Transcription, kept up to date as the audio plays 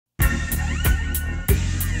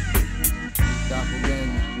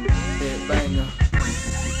doppelganger, headbanger.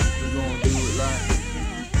 We gon' do it like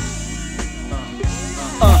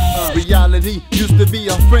reality used to be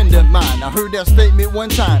a friend of mine. I heard that statement one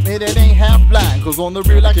time, and it ain't half blind. Cause on the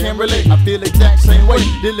real I can't relate, I feel exact same way.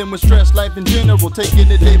 Dealing with stress, life in general, taking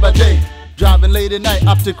it day by day. Driving late at night,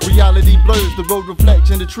 optic reality blurs. The road reflects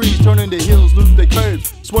and the trees turning the hills lose their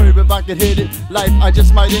curves. Swerve if I could hit it, life I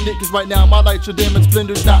just might end it. Cause right now my lights are dim and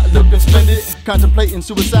splendid, not looking splendid. Contemplating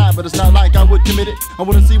suicide, but it's not like I would commit it. I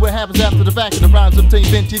wanna see what happens after the fact, and the rhymes obtain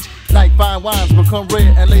vintage. Like fine wines become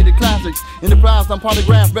rare and later classics. In the prize I'm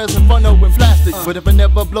polygraph, resin, funnel and plastic. But if it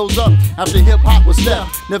never blows up after hip hop was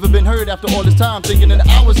left, never been heard after all this time thinking that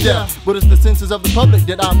I was deaf. But it's the senses of the public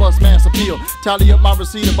that I must mass appeal. Tally up my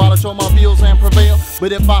receipt, abolish all my bills and prevail.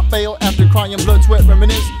 But if I fail after crying blood, sweat,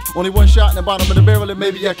 reminisce, only one shot in the bottom of the barrel and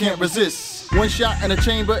maybe I can't resist. One shot in a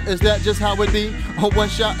chamber, is that just how it be? Oh, one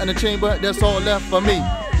shot in a chamber, that's all left for me.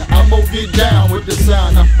 Now I'm gonna get down with the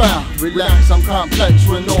sound I found. Relax, I'm complex,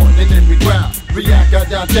 run on and then we ground. React,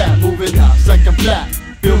 got that, moving out, second flat.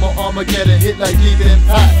 Feel my Armageddon hit like deep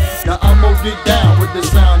impact. Now I'm gonna get down with the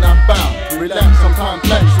sound I found. Relax, I'm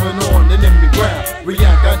complex, run on and then we ground.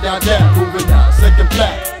 React, got that, moving out, second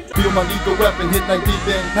flat. Feel my lethal weapon hit like deep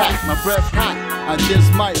impact. My breath hot, I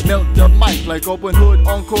just might melt the mic like open hood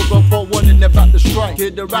on Cobra 4-1 and about to strike.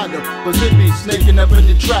 Hit the rider, Pacific snaking up in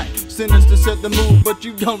the track. Synister set the move, but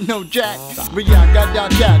you don't know jack. React,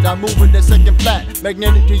 got that, I move with the second flat.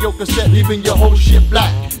 Magnetic to your cassette, leaving your whole shit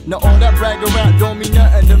black. Now all that brag around don't mean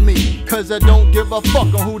nothing to me, cause I don't give a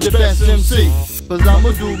fuck on who the best MC. Cause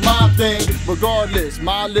I'ma do my thing regardless.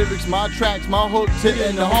 My lyrics, my tracks, my hooks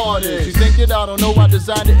hitting the hardest. You think that I don't know I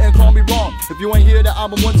designed it and call me wrong. If you ain't hear the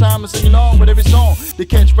album one time and sing along with every song, the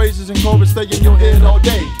catchphrases and chorus stay in your head all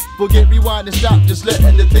day. Forget rewind and stop, just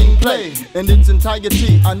letting the thing play in its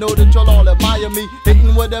entirety. I know that y'all all admire me,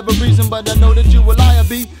 hating whatever reason, but I know that you will liar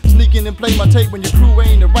be. Sneaking and play my tape when your crew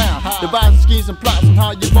ain't around. Devising schemes and plots on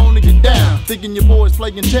how you're gonna get down. Thinking your boys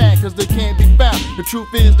playing tag cause they can't be found. The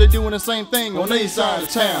truth is they're doing the same thing on their side of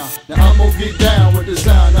town. Now I'm gonna get down with the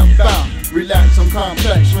sound I'm found. Relax, I'm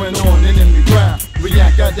complex, went on and in the ground.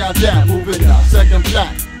 React, got that, moving out, second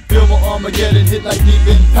flat. Feel my Armageddon hit like deep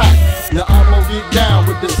impact. Now I'm gonna get down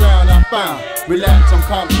with the sound I found. Relax, I'm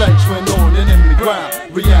complex, went on and in the ground.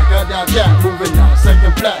 React, got that, moving out,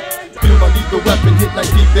 second flat. Feel my lethal weapon hit like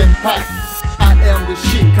deep impact. I am the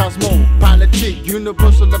shit, cosmopolitic,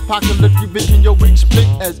 universal apocalyptic vision. Your weak split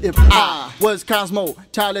as if I was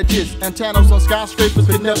cosmologist. Antennas on skyscrapers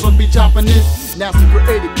could never be chopping this. NASA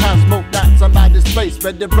created cosmonauts on outer space.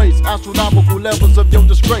 Better brace astronomical levels of your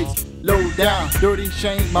disgrace. Low down, dirty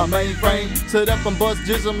shame, my mainframe set up and bust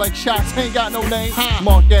jism like shots, ain't got no name.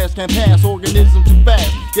 Mark gas can pass, organism too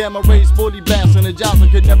fast. Gamma rays fully blast, and the Johnson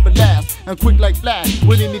could never last. I'm quick like flash,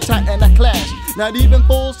 with any tight and I clash. Not even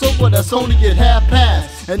full silver, that's only at half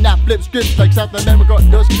past. And I flip scripts like South America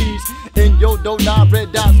does keys. In your dough, now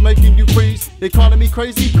red dots making you freeze. They calling me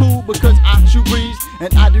crazy cool because I shoot breeze.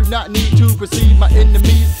 And I do not need to perceive my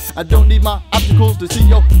enemies. I don't need my opticals to see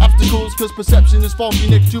your obstacles, cause perception is faulty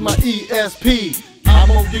next to my ESP. I'm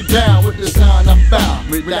gonna get down with the sound I found.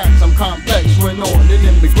 Relax, I'm complex, went on and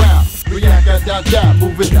in the ground. React, got that,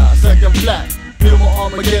 moving out, second flat. Feel my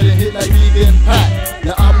Armageddon hit like deep impact.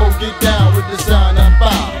 Now I'm gonna get down with the sound I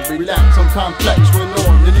found. Relax, I'm complex, went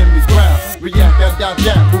on and in the ground. React, got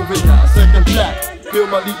that, moving out, second flat. Feel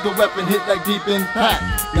my lethal weapon hit like deep impact.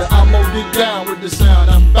 Now I'm gonna get down with the sound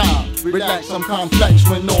I found. Relax, I'm complex,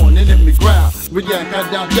 went on and in the ground. React,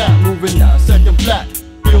 got that, moving out, second flat.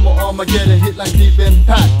 Feel my Armageddon hit like deep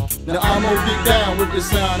impact. Now I'm gonna get down with the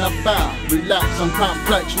sound I found. Relax, I'm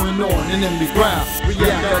complex, went on and in the ground.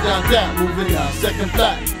 React, got that, moving out, second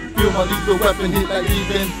flat. Feel my lethal weapon hit like deep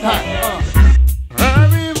impact.